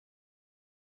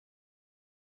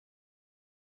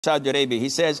Saudi Arabia. He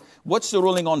says, what's the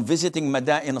ruling on visiting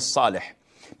Madain Saleh?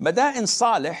 Madain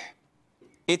Saleh,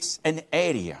 it's an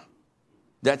area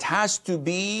that has to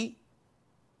be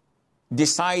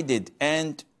decided,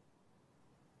 and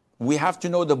we have to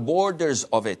know the borders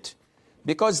of it,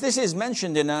 because this is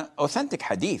mentioned in an authentic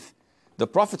hadith. The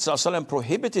Prophet ﷺ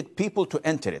prohibited people to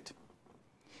enter it.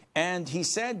 And he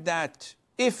said that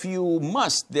if you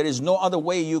must, there is no other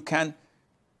way you can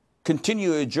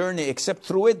continue a journey except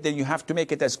through it, then you have to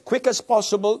make it as quick as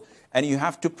possible, and you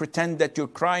have to pretend that you're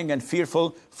crying and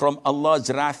fearful from Allah's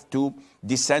wrath to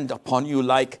descend upon you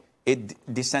like it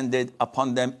descended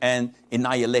upon them and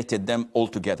annihilated them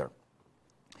altogether.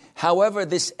 However,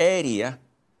 this area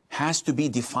has to be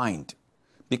defined,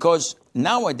 because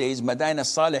nowadays Madain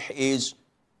Saleh is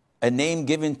a name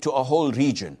given to a whole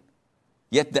region.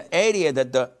 Yet the area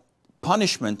that the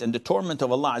punishment and the torment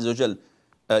of Allah Azza wa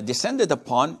Jal descended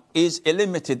upon is a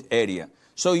limited area.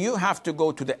 So you have to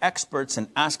go to the experts and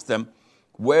ask them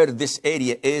where this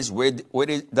area is, where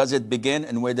does it begin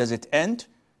and where does it end?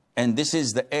 And this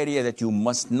is the area that you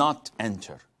must not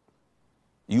enter.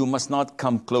 You must not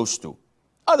come close to.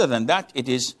 Other than that, it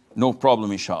is no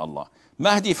problem, inshallah.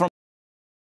 Mahdi from